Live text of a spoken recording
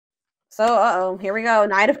So, uh-oh, here we go.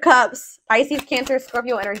 Knight of Cups, Pisces, Cancer,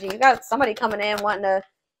 Scorpio energy. You got somebody coming in wanting to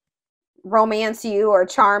romance you or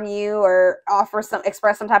charm you or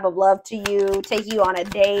express some type of love to you, take you on a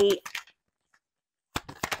date.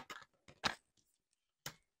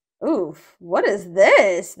 Oof, what is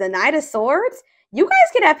this? The Knight of Swords? You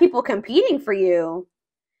guys could have people competing for you.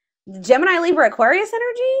 Gemini, Libra, Aquarius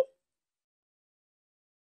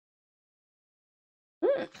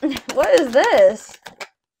energy? What is this?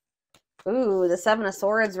 Ooh, the Seven of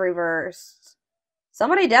Swords reversed.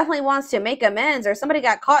 Somebody definitely wants to make amends, or somebody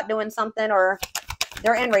got caught doing something, or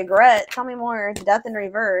they're in regret. Tell me more. Death in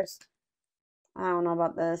reverse. I don't know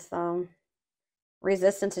about this, though.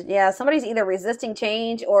 Resistance. Yeah, somebody's either resisting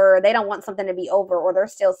change, or they don't want something to be over, or they're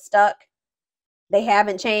still stuck. They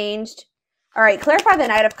haven't changed. All right, clarify the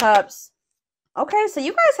Knight of Cups. Okay, so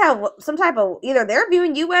you guys have some type of, either they're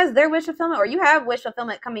viewing you as their wish fulfillment, or you have wish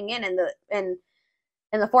fulfillment coming in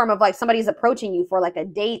the form of like somebody's approaching you for like a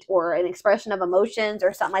date or an expression of emotions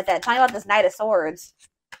or something like that. Tell me about this Knight of Swords.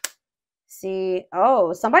 See,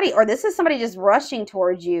 oh, somebody, or this is somebody just rushing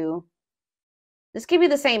towards you. This could be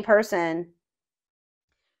the same person.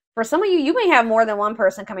 For some of you, you may have more than one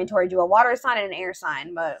person coming towards you, a water sign and an air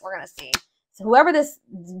sign, but we're going to see. So whoever this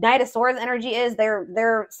Knight of Swords energy is,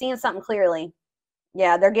 they're seeing something clearly.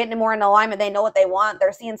 Yeah, they're getting more in alignment. They know what they want.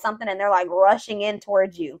 They're seeing something and they're like rushing in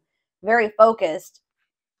towards you. Very focused.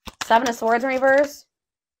 Seven of Swords in reverse.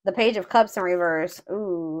 The Page of Cups in reverse.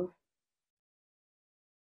 Ooh.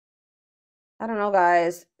 I don't know,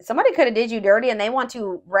 guys. Somebody could have did you dirty and they want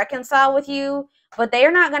to reconcile with you, but they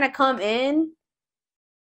are not going to come in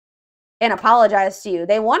and apologize to you.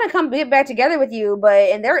 They want to come get back together with you, but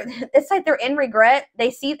it's like they're in regret.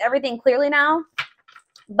 They see everything clearly now,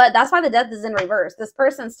 but that's why the Death is in reverse. This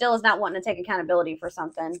person still is not wanting to take accountability for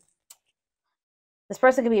something. This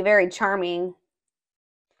person could be very charming.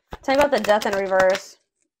 Tell me about the Death in reverse.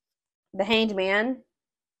 The Hanged Man.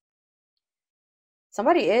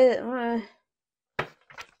 Somebody is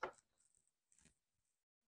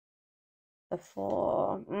the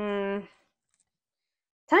Fool.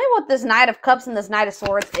 Tell me what this Knight of Cups and this Knight of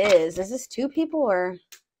Swords is. Is this two people, or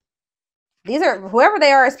these are, whoever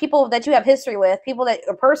they are, is people that you have history with, people that,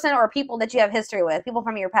 a person or people that you have history with, people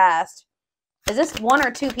from your past. Is this one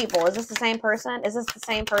or two people? Is this the same person? Is this the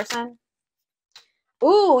same person?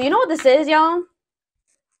 Ooh, you know what this is, y'all?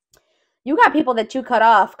 You got people that you cut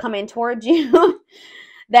off coming towards you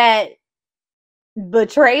that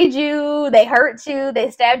betrayed you, they hurt you, they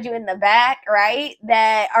stabbed you in the back, right?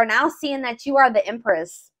 That are now seeing that you are the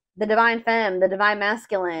Empress, the Divine Femme, the Divine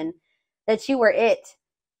Masculine, that you were it.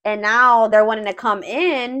 And now they're wanting to come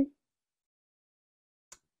in.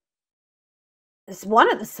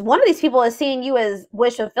 One of these people is seeing you as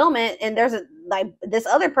wish fulfillment, and there's this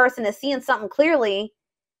other person is seeing something clearly,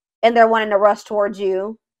 and they're wanting to rush towards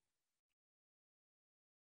you.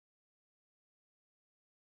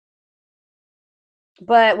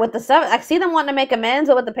 But with the seven, I see them wanting to make amends.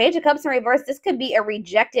 But with the Page of Cups in reverse, this could be a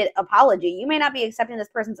rejected apology. You may not be accepting this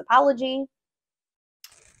person's apology.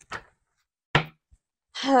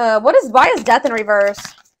 Why is Death in reverse?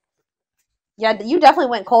 Yeah, you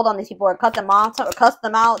definitely went cold on these people, or cut them off, or cussed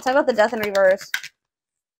them out. Tell me about the Death in reverse.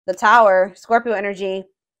 The Tower, Scorpio energy.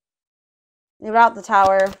 Leave out the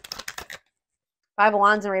Tower. Five of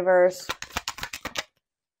Wands in reverse.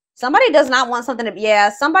 Somebody does not want something to be,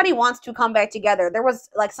 yeah, somebody wants to come back together. There was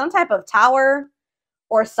like some type of tower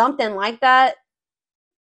or something like that,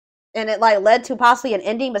 and it like led to possibly an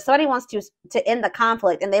ending, but somebody wants to end the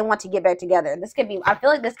conflict and they want to get back together. This could be, I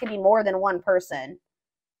feel like this could be more than one person.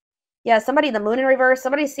 Yeah, somebody, the Moon in reverse,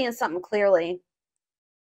 somebody's seeing something clearly.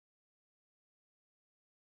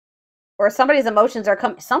 Or somebody's emotions are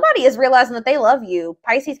coming. Somebody is realizing that they love you.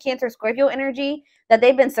 Pisces, Cancer, Scorpio energy, that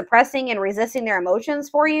they've been suppressing and resisting their emotions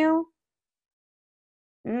for you.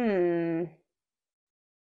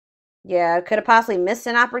 Yeah, could have possibly missed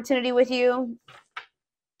an opportunity with you.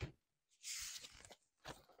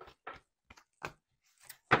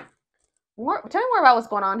 Tell me more about what's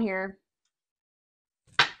going on here.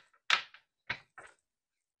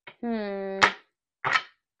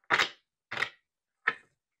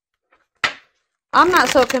 I'm not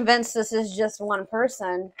so convinced this is just one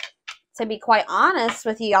person. To be quite honest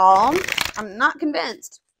with y'all, I'm not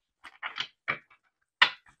convinced.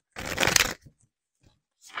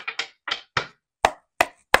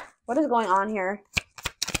 What is going on here?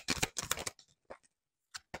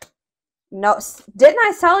 No, didn't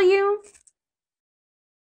I tell you?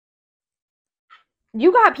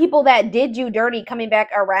 You got people that did you dirty coming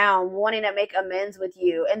back around wanting to make amends with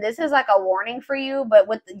you. And this is like a warning for you, but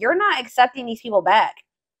you're not accepting these people back.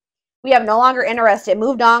 We have no longer interested.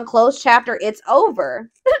 Moved on. Closed chapter. It's over.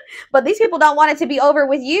 But these people don't want it to be over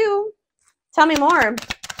with you. Tell me more.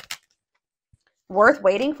 Worth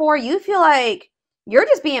waiting for? You feel like you're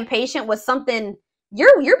just being patient with something.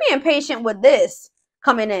 You're being patient with this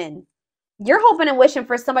coming in. You're hoping and wishing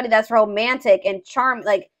for somebody that's romantic and charm,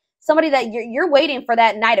 like somebody that you're waiting for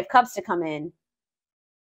that Knight of Cups to come in.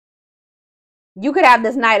 You could have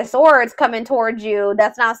this Knight of Swords coming towards you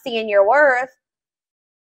that's not seeing your worth.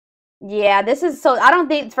 Yeah, this is so, I don't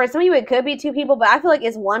think, for some of you it could be two people, but I feel like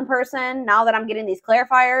it's one person now that I'm getting these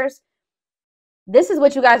clarifiers. This is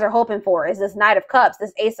what you guys are hoping for, is this Knight of Cups,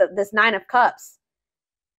 this Nine of Cups.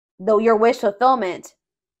 Though your wish fulfillment.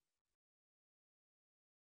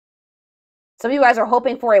 Some of you guys are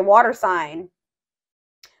hoping for a water sign.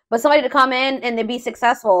 But somebody to come in and to be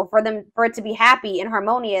successful, for it to be happy and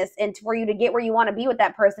harmonious, and for you to get where you want to be with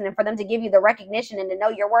that person, and for them to give you the recognition and to know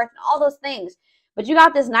your worth and all those things. But you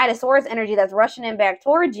got this Knight of Swords energy that's rushing in back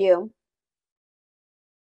towards you.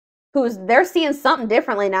 They're seeing something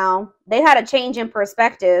differently now. They had a change in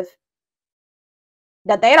perspective.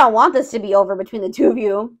 That they don't want this to be over between the two of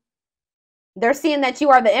you. They're seeing that you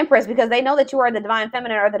are the Empress because they know that you are the Divine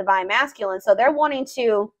Feminine or the Divine Masculine. So they're wanting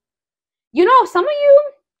to, some of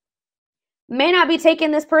you may not be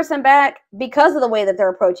taking this person back because of the way that they're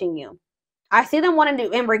approaching you. I see them wanting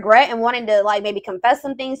to, and regret, and wanting to like maybe confess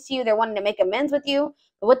some things to you. They're wanting to make amends with you.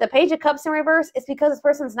 But with the Page of Cups in reverse, it's because this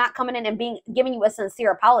person's not coming in and giving you a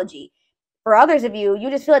sincere apology. For others of you, you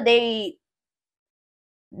just feel like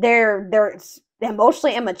they're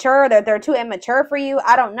emotionally immature. They're too immature for you.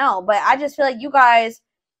 I don't know, but I just feel like you guys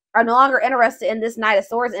are no longer interested in this Knight of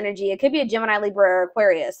Swords energy. It could be a Gemini, Libra, or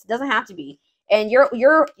Aquarius. It doesn't have to be. And you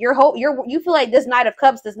feel like this Knight of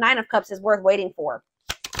Cups, this Nine of Cups is worth waiting for.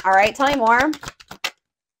 All right, tell me more.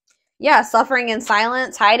 Yeah, suffering in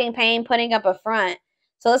silence, hiding pain, putting up a front.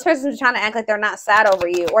 So this person's trying to act like they're not sad over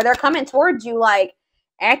you, or they're coming towards you like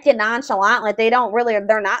acting nonchalant, like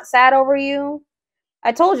they're not sad over you.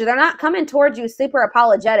 I told you, they're not coming towards you super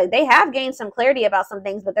apologetic. They have gained some clarity about some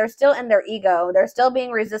things, but they're still in their ego. They're still being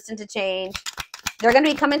resistant to change. They're going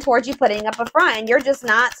to be coming towards you, putting up a front, and you're just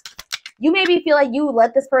not. You maybe feel like you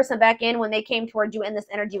let this person back in when they came towards you in this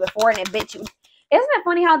energy before, and it bit you. Isn't it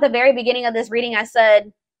funny how at the very beginning of this reading I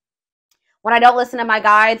said, when I don't listen to my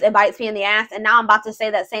guides, it bites me in the ass, and now I'm about to say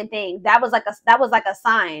that same thing. That was like a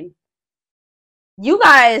sign. You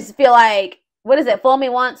guys feel like, what is it? Fool me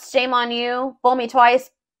once, shame on you. Fool me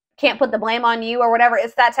twice, can't put the blame on you, or whatever.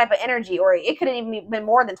 It's that type of energy, or it could have even been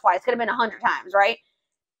more than twice. Could have been 100 times, right?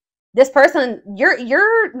 This person,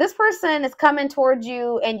 this person is coming towards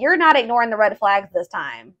you, and you're not ignoring the red flags this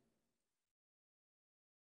time.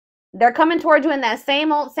 They're coming towards you in that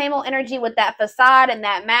same old energy with that facade and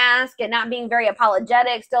that mask and not being very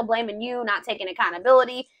apologetic, still blaming you, not taking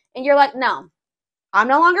accountability. And you're like, no, I'm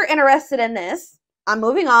no longer interested in this. I'm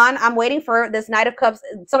moving on. I'm waiting for this Knight of Cups,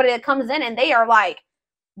 somebody that comes in and they are like,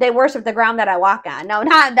 they worship the ground that I walk on. No,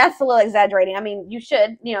 that's a little exaggerating. I mean, you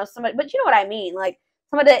should, somebody, but you know what I mean? Like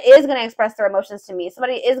somebody that is going to express their emotions to me.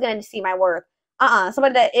 Somebody is going to see my worth.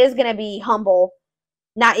 Somebody that is going to be humble,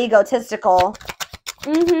 not egotistical.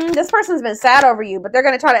 This person's been sad over you, but they're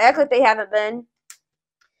going to try to act like they haven't been.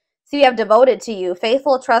 So you have devoted to you,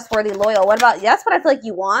 faithful, trustworthy, loyal. What about, that's what I feel like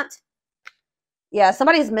you want. Yeah,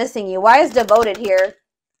 somebody's missing you. Why is devoted here?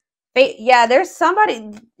 Yeah, there's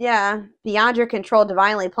somebody, beyond your control,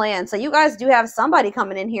 divinely planned. So you guys do have somebody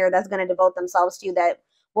coming in here that's going to devote themselves to you, that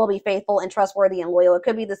will be faithful and trustworthy and loyal. It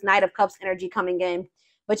could be this Knight of Cups energy coming in.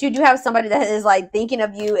 But you do have somebody that is like thinking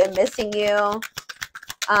of you and missing you.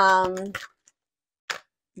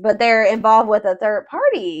 But they're involved with a third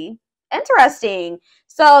party. Interesting.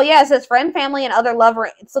 So yeah, it says friend, family, and other lover.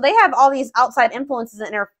 So they have all these outside influences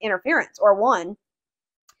and interference, or one.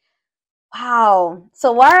 Wow.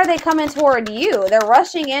 So why are they coming toward you? They're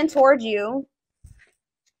rushing in toward you.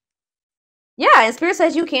 Yeah, and Spirit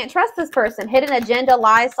says you can't trust this person. Hidden agenda,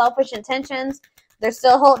 lies, selfish intentions. They're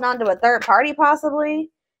still holding on to a third party, possibly.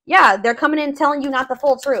 Yeah, they're coming in telling you not the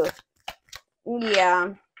full truth.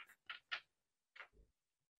 Yeah.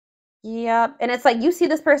 Yep. And it's like you see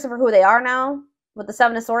this person for who they are now, with the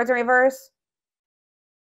Seven of Swords in reverse.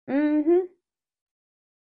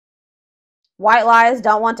 White lies,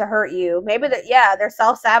 don't want to hurt you. Maybe that, yeah, they're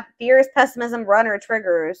self-sab, fears, pessimism, runner,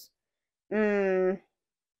 triggers.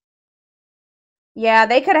 Yeah,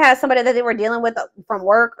 they could have had somebody that they were dealing with from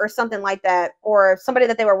work or something like that, or somebody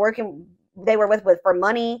that they were with for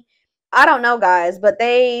money. I don't know, guys, but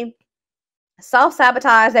they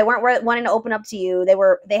self-sabotage. They weren't wanting to open up to you.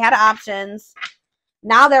 They had options.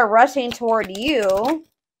 Now they're rushing toward you.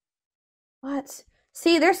 What?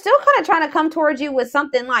 See, they're still kind of trying to come towards you with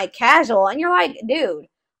something like casual. And you're like, dude,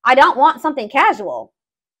 I don't want something casual.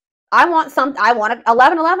 I want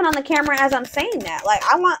 1111 on the camera as I'm saying that. Like,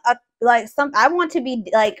 I want I want to be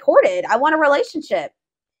like courted. I want a relationship.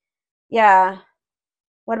 Yeah.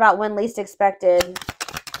 What about when least expected?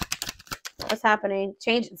 What's happening?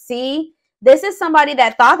 Change. See, this is somebody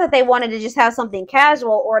that thought that they wanted to just have something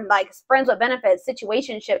casual or like friends with benefits,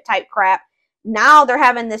 situationship type crap. Now they're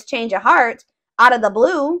having this change of heart out of the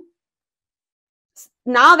blue.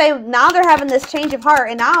 Now they're having this change of heart,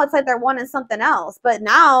 and now it's like they're wanting something else. But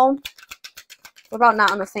now, what about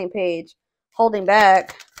not on the same page? Holding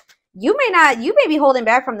back. You may be holding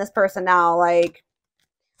back from this person now. Like,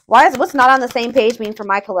 what's not on the same page mean for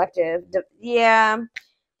my collective? Yeah.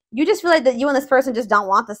 You just feel like that you and this person just don't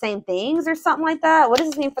want the same things or something like that. What does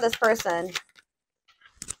this mean for this person?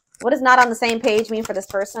 What does not on the same page mean for this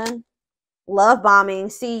person? Love bombing.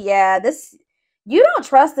 See, yeah, you don't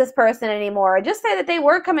trust this person anymore. Just say that they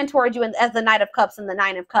were coming towards you as the Knight of Cups and the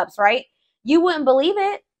Nine of Cups, right? You wouldn't believe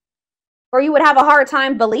it, or you would have a hard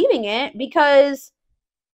time believing it because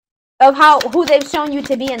of who they've shown you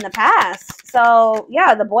to be in the past. So,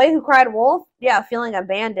 yeah, the boy who cried wolf, yeah, feeling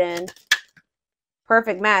abandoned.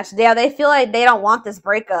 Perfect match. Yeah, they feel like they don't want this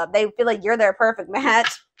breakup. They feel like you're their perfect match.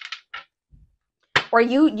 Or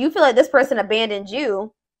you feel like this person abandoned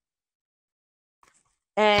you.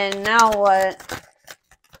 And now what?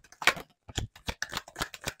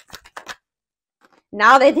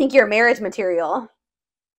 Now they think you're marriage material.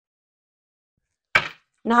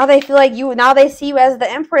 Now they feel like now they see you as the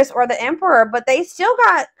Empress or the Emperor, but they still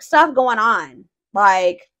got stuff going on.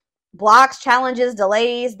 Like blocks, challenges,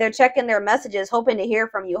 delays. They're checking their messages, hoping to hear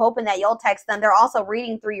from you, hoping that you'll text them. They're also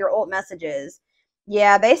reading through your old messages.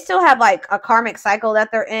 Yeah, they still have like a karmic cycle that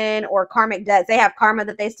they're in or karmic debts. They have karma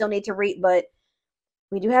that they still need to read, but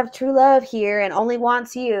we do have true love here and only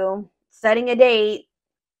wants you. Setting a date.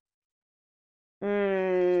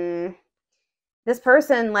 This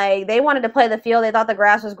person, like, they wanted to play the field. They thought the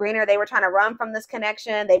grass was greener. They were trying to run from this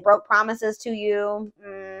connection. They broke promises to you.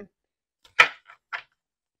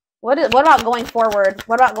 What about going forward?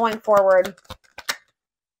 What about going forward?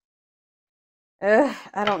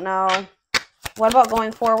 I don't know. What about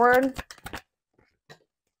going forward?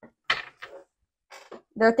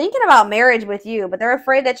 They're thinking about marriage with you, but they're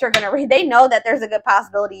afraid that you're going to they know that there's a good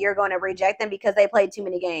possibility you're going to reject them because they played too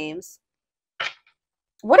many games.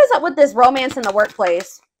 What is up with this romance in the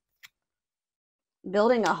workplace?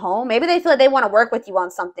 Building a home? Maybe they feel like they want to work with you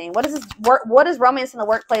on something. What does romance in the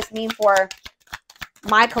workplace mean for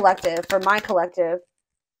my collective? For my collective.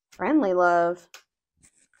 Friendly love.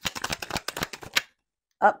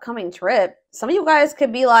 Upcoming trip. Some of you guys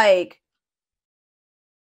could be like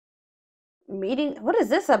meeting. What is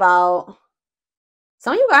this about?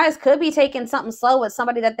 Some of you guys could be taking something slow with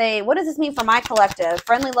somebody that what does this mean for my collective?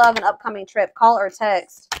 Friendly love and upcoming trip. Call or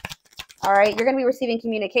text. All right. You're going to be receiving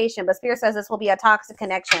communication, but Spirit says this will be a toxic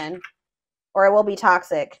connection or it will be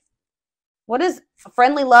toxic. What does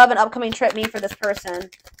friendly love and upcoming trip mean for this person?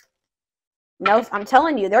 No, I'm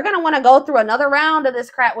telling you, they're going to want to go through another round of this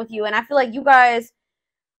crap with you. And I feel like you guys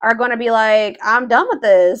are going to be like, I'm done with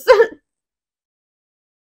this.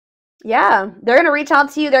 Yeah, they're going to reach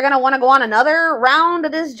out to you. They're going to want to go on another round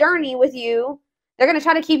of this journey with you. They're going to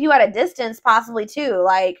try to keep you at a distance possibly too.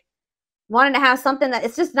 Like wanting to have something that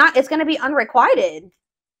it's just not, it's going to be unrequited.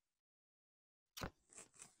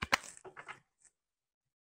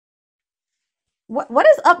 What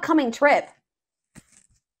is upcoming trip?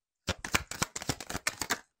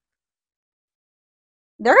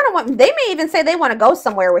 They're going to want, they may even say they want to go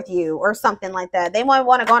somewhere with you or something like that. They might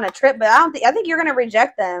want to go on a trip, but I think you're going to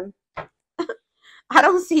reject them. I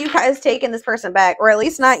don't see you guys taking this person back, or at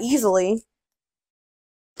least not easily.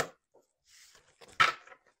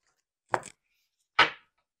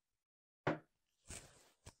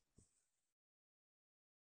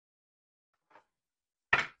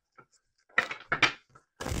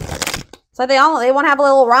 So they want to have a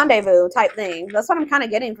little rendezvous type thing. That's what I'm kind of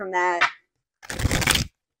getting from that.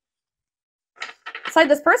 It's like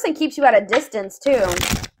this person keeps you at a distance too.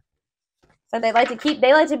 So they like to have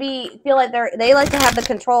the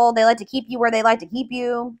control. They like to keep you where they like to keep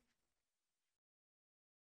you.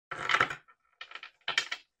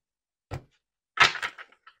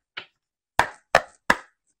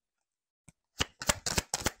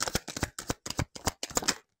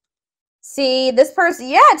 See, this person,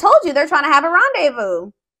 yeah, I told you they're trying to have a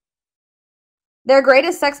rendezvous. Their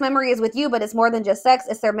greatest sex memory is with you, but it's more than just sex.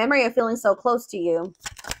 It's their memory of feeling so close to you.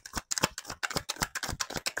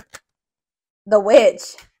 The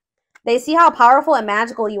witch. They see how powerful and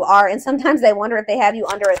magical you are, and sometimes they wonder if they have you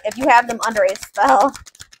if you have them under a spell.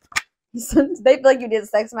 They feel like you did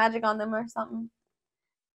sex magic on them or something.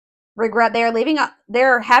 Regret.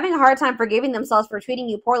 They're having a hard time forgiving themselves for treating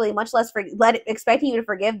you poorly, much less expecting you to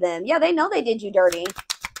forgive them. Yeah, they know they did you dirty.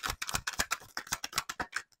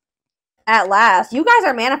 At last, you guys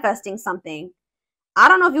are manifesting something. I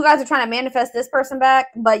don't know if you guys are trying to manifest this person back,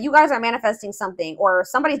 but you guys are manifesting something, or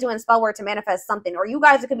somebody's doing spell work to manifest something, or you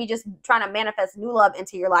guys could be just trying to manifest new love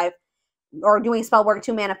into your life, or doing spell work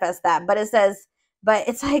to manifest that. But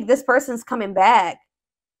it's like this person's coming back.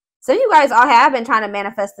 So you guys all have been trying to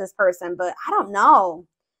manifest this person, but I don't know.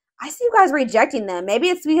 I see you guys rejecting them. Maybe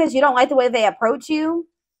it's because you don't like the way they approach you.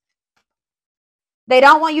 They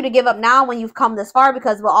don't want you to give up now when you've come this far,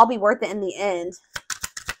 because we'll all be worth it in the end.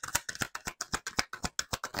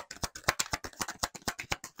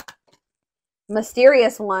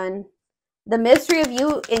 Mysterious one. The mystery of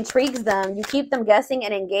you intrigues them. You keep them guessing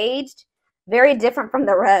and engaged. Very different from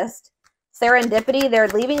the rest. Serendipity. They're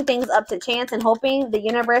leaving things up to chance and hoping the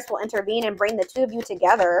universe will intervene and bring the two of you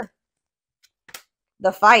together.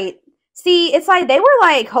 The fight. See, it's like they were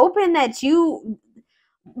like hoping that you...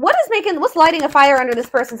 What's lighting a fire under this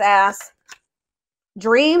person's ass?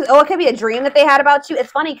 Dreams. Oh, it could be a dream that they had about you.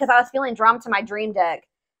 It's funny because I was feeling drawn to my dream deck.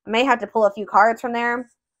 I may have to pull a few cards from there.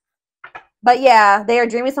 But yeah, they are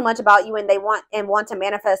dreaming so much about you, and they want to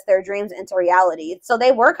manifest their dreams into reality. So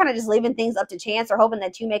they were kind of just leaving things up to chance, or hoping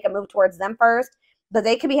that you make a move towards them first. But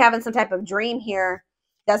they could be having some type of dream here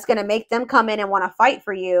that's going to make them come in and want to fight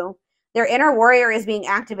for you. Their inner warrior is being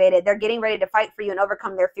activated. They're getting ready to fight for you and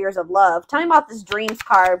overcome their fears of love. Tell me about this dreams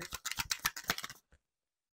card.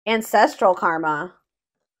 Ancestral karma.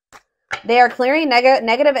 They are clearing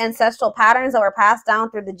negative ancestral patterns that were passed down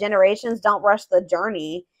through the generations. Don't rush the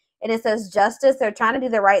journey. And it says justice. They're trying to do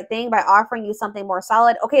the right thing by offering you something more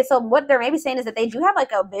solid. Okay, so what they're maybe saying is that they do have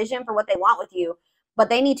like a vision for what they want with you, but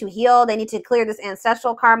they need to heal. They need to clear this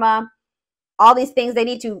ancestral karma. All these things they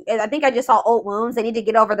need to, I think I just saw old wounds. They need to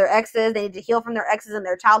get over their exes. They need to heal from their exes in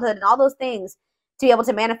their childhood and all those things to be able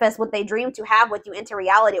to manifest what they dream to have with you into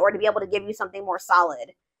reality, or to be able to give you something more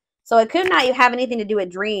solid. So it could not have anything to do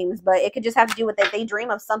with dreams, but it could just have to do with that they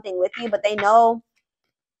dream of something with you, but they know.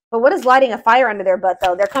 But what is lighting a fire under their butt,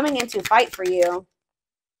 though? They're coming in to fight for you.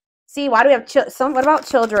 See, why do we have what about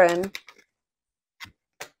children?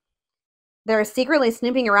 They're secretly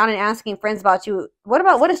snooping around and asking friends about you.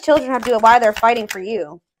 What does children have to do with why they're fighting for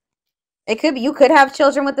you? It could be you could have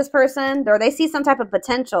children with this person, or they see some type of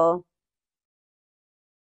potential.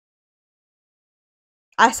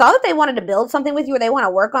 I saw that they wanted to build something with you, or they want to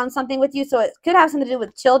work on something with you. So it could have something to do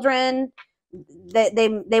with children.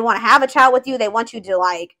 They want to have a child with you. They want you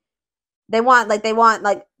to they want a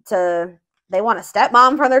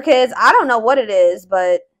stepmom for their kids. I don't know what it is,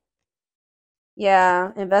 but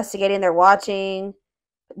yeah, investigating. They're watching.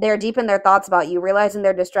 They're deep in their thoughts about you, realizing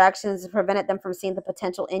their distractions prevented them from seeing the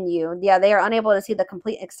potential in you. Yeah, they are unable to see the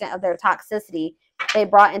complete extent of their toxicity they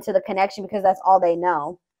brought into the connection, because that's all they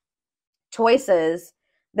know. Choices.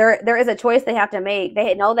 There is a choice they have to make.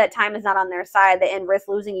 They know that time is not on their side. They risk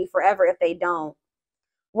losing you forever if they don't.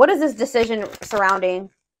 What is this decision surrounding?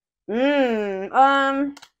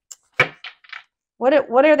 What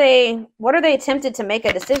are they tempted to make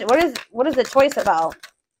a decision? What is the choice about?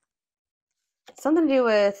 Something to do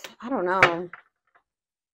with, I don't know.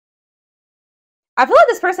 I feel like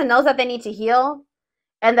this person knows that they need to heal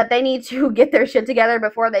and that they need to get their shit together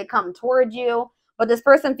before they come towards you. But this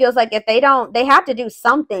person feels like if they don't, they have to do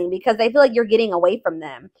something, because they feel like you're getting away from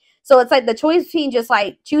them. So it's like the choice between just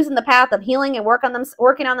like choosing the path of healing and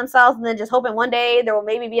working on themselves, and then just hoping one day there will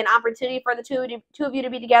maybe be an opportunity for the two of you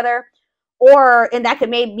to be together, and that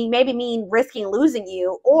could maybe mean risking losing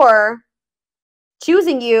you, or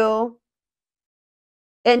choosing you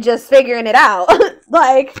and just figuring it out.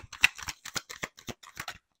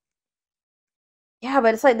 Yeah,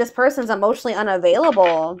 but it's like this person's emotionally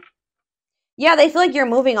unavailable. Yeah, they feel like you're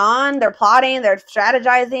moving on. They're plotting. They're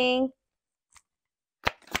strategizing.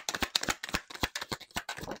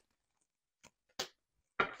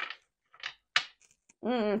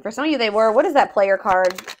 For some of you, they were. What is that player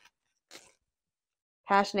card?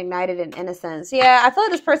 Passion ignited and innocence. Yeah, I feel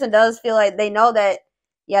like this person does feel like they know that,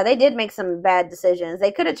 yeah, they did make some bad decisions.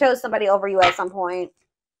 They could have chose somebody over you at some point.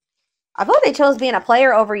 I feel like they chose being a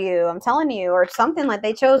player over you. I'm telling you. Or something, like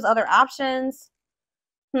they chose other options.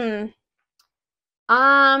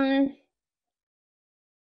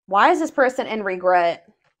 Why is this person in regret?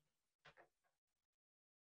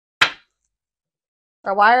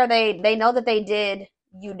 Or why are they know that they did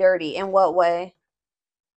you dirty? In what way?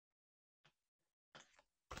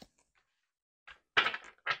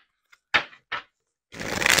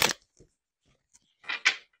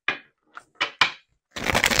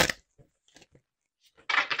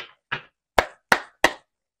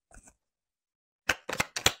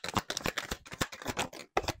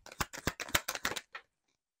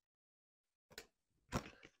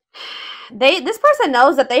 This person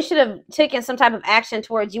knows that they should have taken some type of action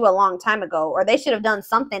towards you a long time ago, or they should have done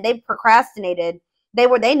something. They procrastinated.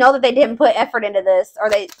 They know that they didn't put effort into this, or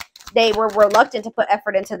they were reluctant to put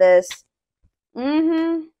effort into this.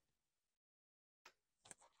 They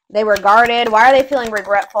were guarded. Why are they feeling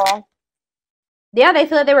regretful? Yeah, they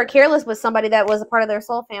feel like they were careless with somebody that was a part of their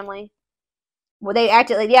soul family. Well, they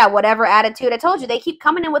acted like, yeah, whatever attitude. I told you, they keep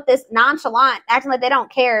coming in with this nonchalant, acting like they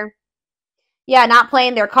don't care. Yeah, not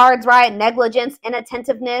playing their cards right, negligence,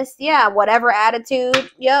 inattentiveness. Yeah, whatever attitude.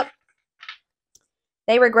 Yep.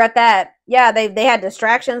 They regret that. Yeah, they had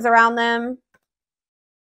distractions around them.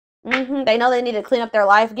 They know they need to clean up their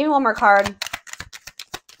life. Give me one more card.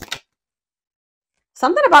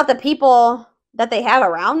 Something about the people that they have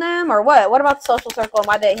around them, or what? What about the social circle and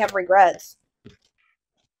why they have regrets?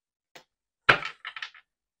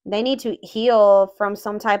 They need to heal from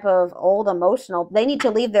some type of old emotional. They need to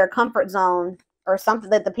leave their comfort zone or something.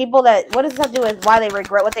 That the people that, what does this have to do with why they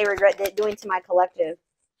regret what they regret doing to my collective?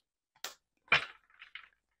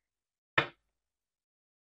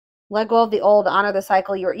 Let go of the old, honor the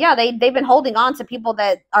cycle. They've been holding on to people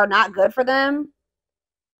that are not good for them.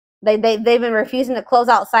 They've been refusing to close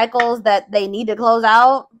out cycles that they need to close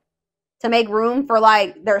out to make room for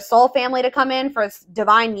like their soul family to come in for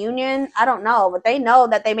divine union. I don't know, but they know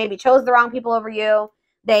that they maybe chose the wrong people over you.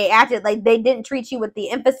 They acted like they didn't treat you with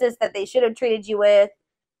the emphasis that they should have treated you with.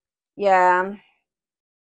 Yeah.